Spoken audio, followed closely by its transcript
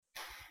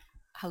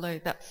Hello,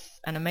 that's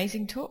an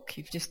amazing talk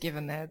you've just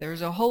given there.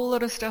 There's a whole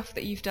lot of stuff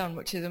that you've done,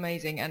 which is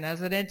amazing. And as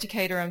an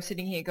educator, I'm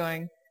sitting here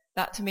going,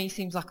 that to me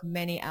seems like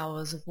many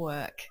hours of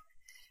work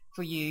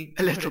for you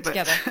to put it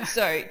together.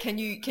 So can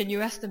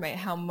you estimate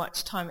how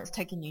much time it's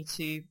taken you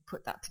to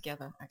put that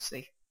together,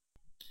 actually?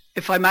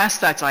 If I'm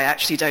asked that, I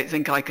actually don't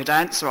think I could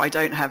answer. I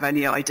don't have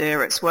any idea.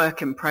 It's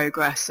work in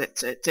progress.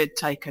 It did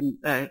take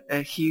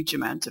a huge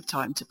amount of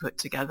time to put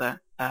together.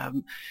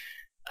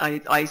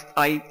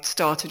 I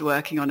started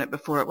working on it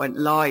before it went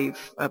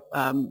live,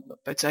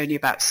 but only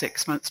about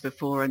 6 months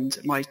before, and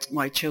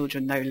my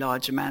children know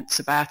large amounts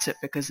about it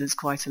because there's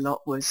quite a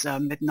lot was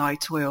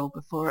midnight oil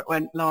before it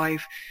went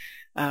live.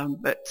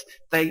 But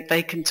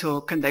they can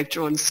talk, and they've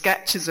drawn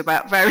sketches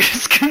about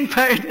various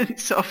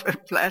components of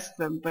it, bless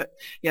them. But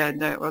yeah,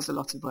 no, it was a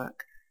lot of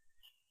work.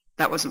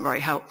 That wasn't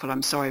very helpful,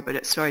 I'm sorry, but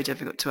it's very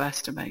difficult to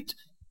estimate.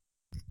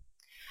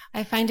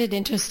 I find it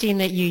interesting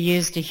that you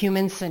used a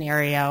human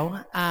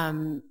scenario.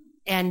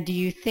 And do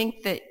you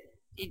think that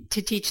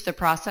to teach the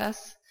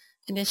process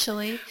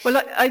initially?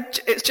 Well,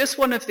 it's just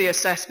one of the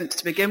assessments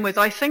to begin with.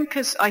 I think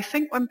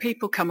when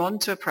people come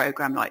onto a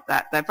program like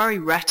that, they're very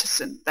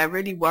reticent. They're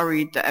really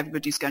worried that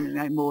everybody's going to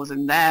know more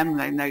than them.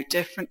 They know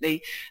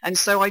differently. And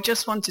so I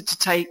just wanted to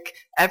take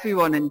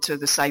everyone into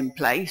the same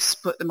place,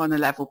 put them on a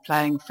level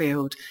playing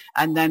field,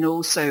 and then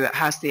also it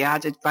has the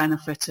added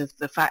benefit of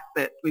the fact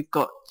that we've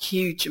got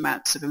huge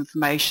amounts of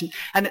information,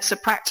 and it's a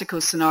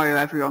practical scenario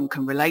everyone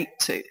can relate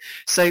to.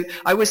 So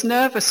I was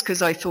nervous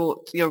because I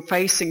thought you're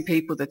facing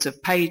people that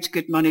have paid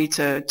good money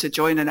to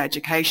join an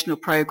educational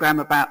program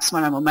about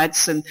small animal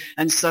medicine,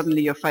 and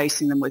suddenly you're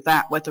facing them with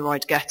that, whether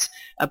I'd get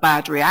a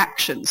bad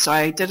reaction. So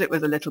I did it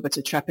with a little bit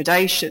of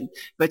trepidation,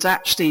 but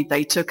actually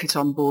they took it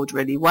on board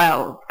really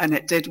well, and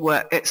it did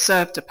work. It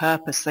served a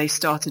purpose. They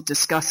started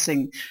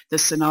discussing the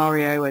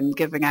scenario and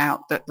giving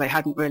out that they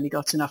hadn't really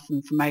got enough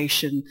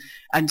information,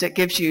 and it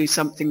gives you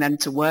something then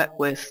to work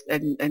with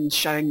and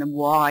showing them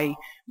why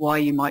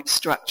you might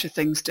structure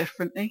things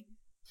differently.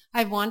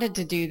 I've wanted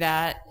to do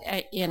that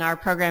in our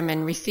program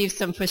and received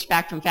some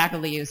pushback from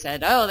faculty who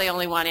said, oh, they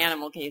only want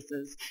animal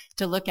cases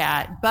to look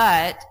at.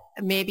 But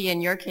maybe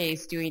in your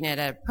case, doing it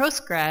at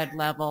postgrad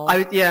level.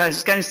 I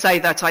was going to say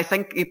that. I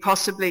think you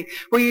possibly,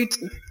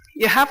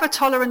 you have a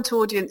tolerant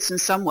audience in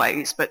some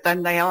ways, but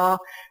then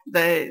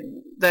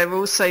they're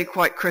also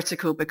quite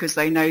critical because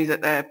they know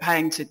that they're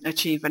paying to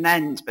achieve an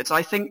end. But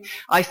I think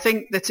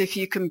that if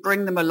you can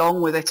bring them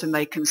along with it and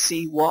they can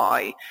see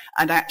why,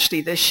 and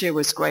actually this year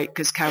was great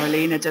because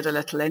Carolina did a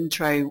little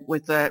intro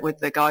with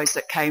the guys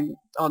that came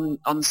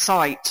on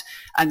site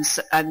and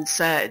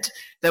said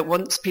that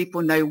once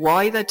people know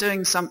why they're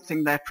doing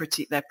something, they're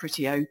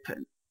pretty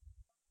open.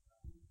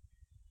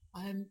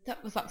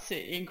 That was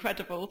absolutely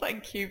incredible.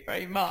 Thank you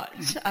very much.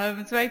 It's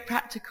a very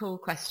practical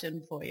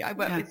question for you. I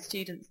work with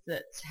students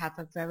that have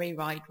a very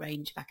wide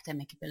range of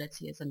academic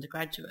ability as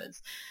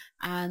undergraduates.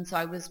 And so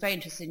I was very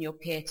interested in your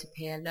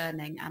peer-to-peer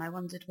learning. And I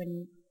wondered,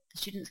 when the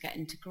students get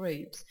into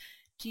groups,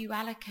 do you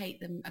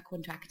allocate them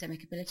according to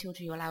academic ability, or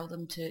do you allow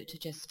them to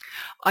just...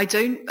 I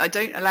don't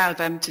allow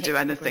them to do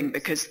anything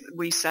because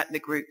we set the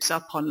groups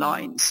up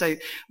online. So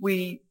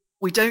we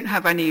don't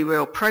have any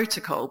real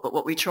protocol, but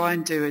what we try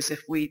and do is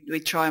if we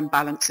try and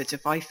balance it.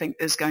 If I think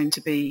there's going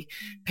to be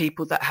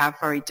people that have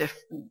very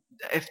different,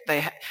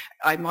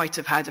 I might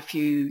have had a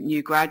few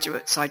new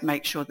graduates, I'd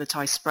make sure that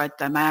I spread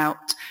them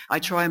out. I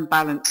try and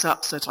balance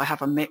up so that I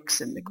have a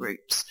mix in the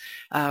groups.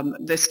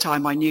 This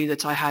time I knew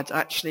that I had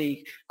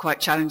actually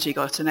quite challenging,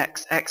 got an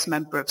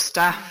ex-member of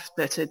staff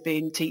that had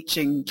been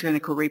teaching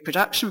clinical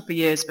reproduction for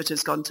years but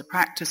has gone to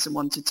practice and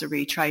wanted to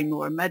retrain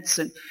more in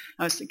medicine.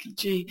 I was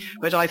thinking,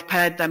 but I've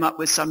paired them up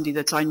with somebody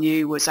that I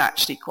knew was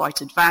actually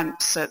quite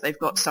advanced, so they've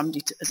got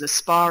somebody as a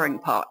sparring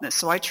partner.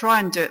 So I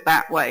try and do it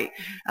that way,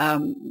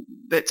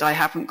 but I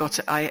haven't got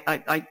it.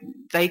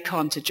 They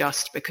can't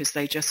adjust because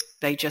they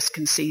just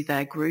can see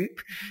their group.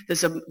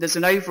 There's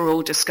an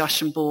overall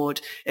discussion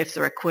board if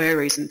there are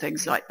queries and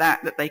things like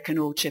that they can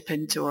all chip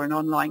into, or an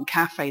online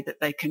cafe that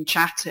they can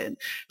chat in,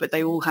 but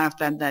they all have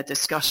then their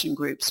discussion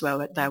groups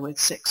where they're with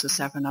 6 or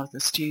 7 other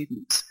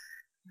students.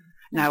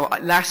 Now,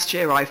 last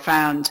year I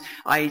found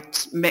I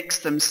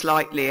mixed them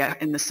slightly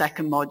in the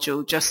second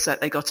module just so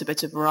that they got a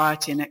bit of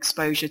variety and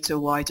exposure to a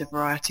wider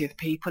variety of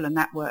people, and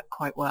that worked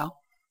quite well.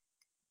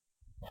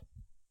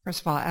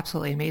 First of all,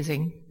 absolutely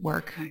amazing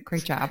work.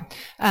 Great job.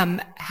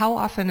 How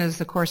often is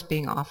the course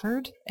being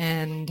offered,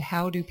 and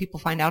how do people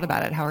find out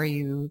about it? How are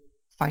you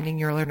finding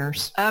your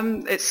learners?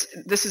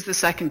 This is the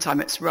second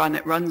time it's run.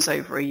 It runs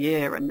over a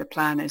year, and the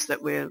plan is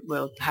that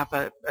we'll have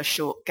a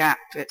short gap.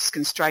 It's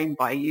constrained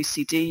by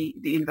UCD,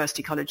 the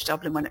University College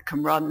Dublin, when it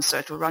can run, so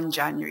it'll run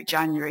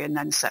January, and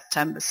then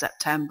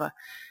September,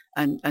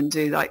 and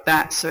do like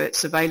that. So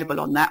it's available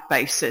on that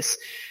basis.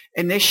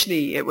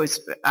 Initially, it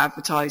was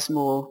advertised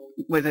more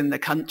within the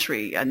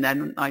country, and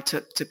then I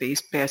took to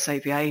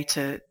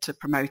BSAVA to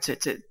promote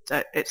it.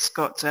 It's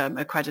got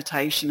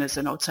accreditation as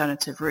an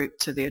alternative route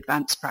to the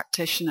advanced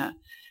practitioner.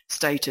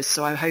 status.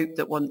 So I hope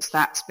that once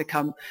that's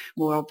become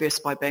more obvious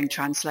by being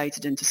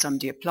translated into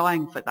somebody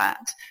applying for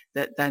that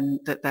then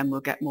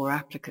we'll get more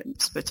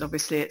applicants. But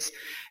obviously at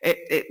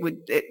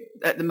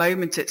the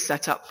moment it's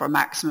set up for a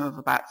maximum of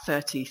about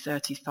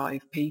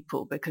 35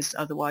 people, because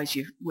otherwise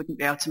you wouldn't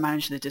be able to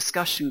manage the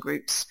discussion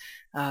groups.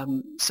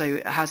 So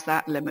it has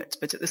that limit,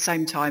 but at the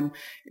same time,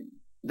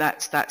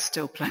 that's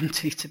still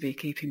plenty to be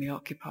keeping me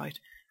occupied.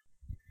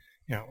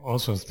 Yeah,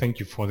 also thank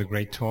you for the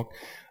great talk.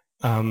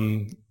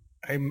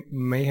 I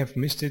may have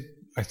missed it.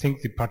 I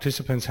think the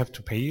participants have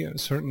to pay a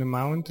certain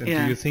amount. And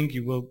do you think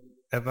you will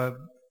ever,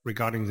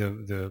 regarding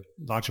the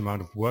large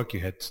amount of work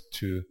you had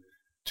to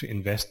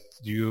invest,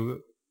 do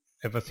you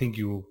ever think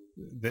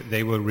that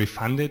they will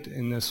refund it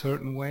in a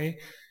certain way?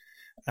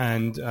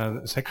 And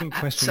the second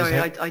question sorry,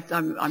 is...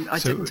 I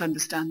didn't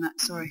understand that,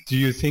 sorry. Do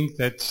you think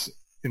that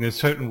in a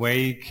certain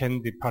way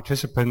can the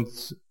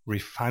participants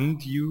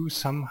refund you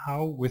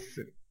somehow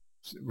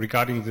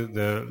regarding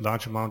the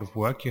large amount of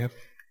work you have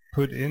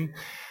put in?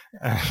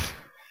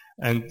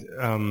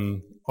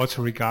 And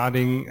also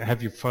regarding,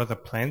 have you further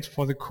plans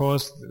for the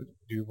course?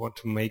 Do you want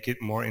to make it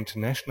more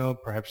international,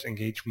 perhaps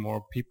engage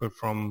more people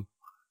from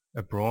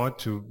abroad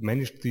to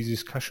manage these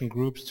discussion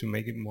groups to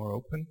make it more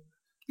open?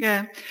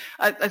 Yeah,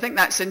 I think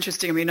that's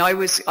interesting. I mean, I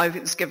was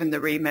given the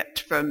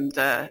remit from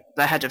the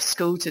head of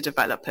school to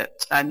develop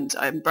it, and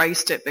I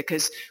embraced it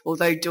because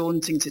although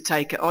daunting to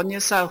take it on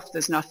yourself,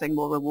 there's nothing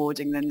more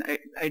rewarding than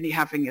only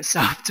having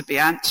yourself to be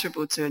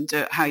answerable to and do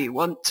it how you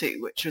want to,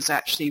 which was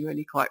actually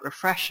really quite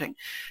refreshing.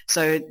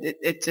 So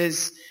it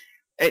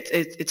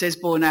is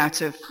born out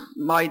of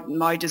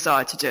my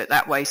desire to do it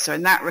that way. So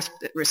in that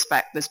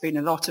respect, there's been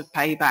a lot of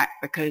payback,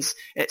 because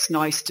it's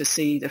nice to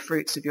see the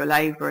fruits of your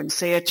labour and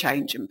see a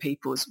change in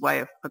people's way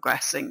of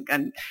progressing.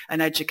 And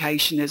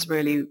education is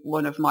really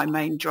one of my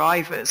main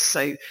drivers.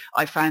 So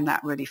I found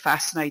that really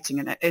fascinating,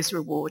 and it is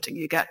rewarding.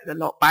 You get a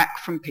lot back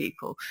from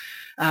people.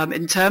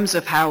 In terms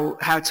of how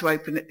to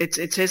open it,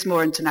 it is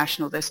more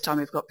international this time.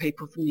 We've got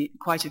people from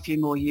quite a few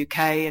more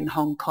UK and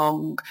Hong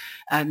Kong,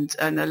 and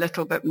a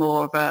little bit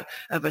more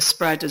of a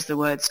spread as the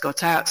words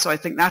got out. So I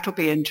think that'll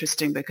be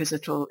interesting, because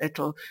it'll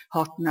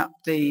hotten up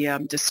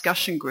the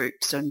discussion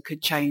groups and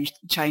could change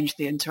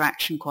the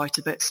interaction quite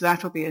a bit. So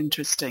that'll be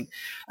interesting.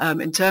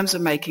 In terms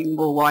of making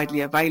more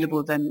widely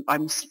available, then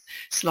I'm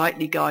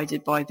slightly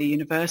guided by the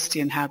university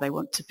and how they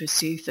want to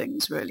pursue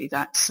things. Really,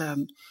 that's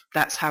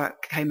how it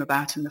came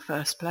about in the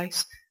first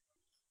place.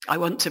 I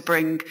want to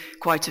bring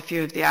quite a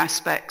few of the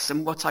aspects,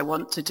 and what I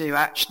want to do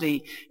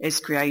actually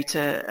is create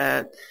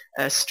a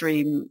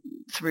stream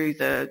through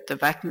the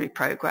veterinary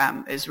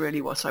program is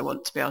really what I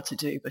want to be able to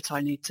do, but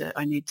I need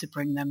to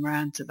bring them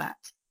around to that.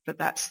 But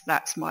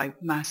that's my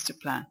master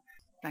plan.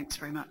 Thanks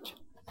very much.